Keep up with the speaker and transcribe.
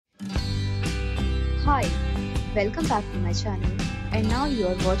Hi, welcome back to my channel, and now you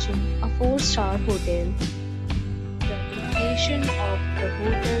are watching a 4-star hotel. The location of the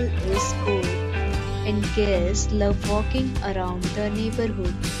hotel is cool and guests love walking around the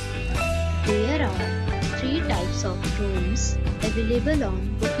neighborhood. There are 3 types of rooms available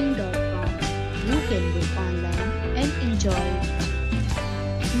on booking.com. You can book online and enjoy it.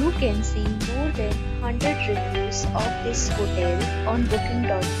 You can see more than 100 reviews of this hotel on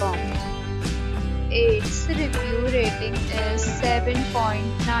booking.com. Its review rating is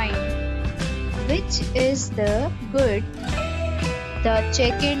 7.9, which is the good. The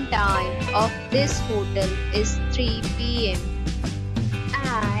check-in time of this hotel is 3 p.m.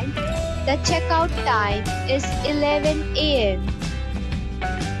 and the checkout time is 11 a.m.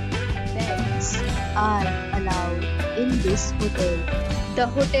 Pets are allowed in this hotel. The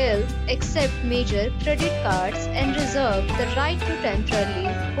hotel accepts major credit cards and reserves the right to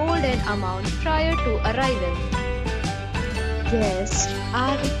temporarily hold an amount prior to arrival. Guests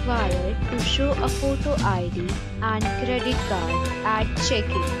are required to show a photo ID and credit card at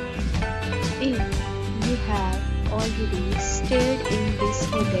check-in. If you have already stayed in this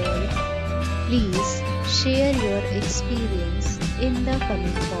hotel, please share your experience in the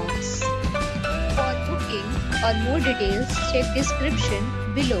comment box. For booking or more details, check description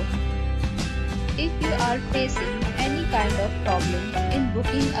below. If you are facing any kind of problem in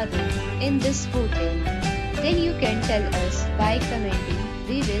booking a room in this hotel, then you can tell us by commenting.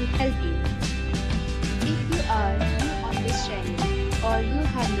 We will help you. If you are new on this channel or you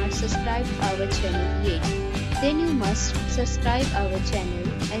have not subscribed our channel yet, then you must subscribe our channel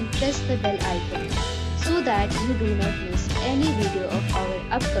and press the bell icon so that you do not miss any video of our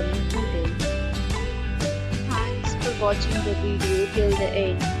upcoming hotel. Thanks for watching the video till the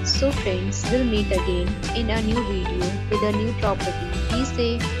end. So friends, we'll meet again in a new video with a new property. Be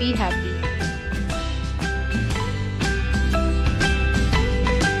safe, be happy.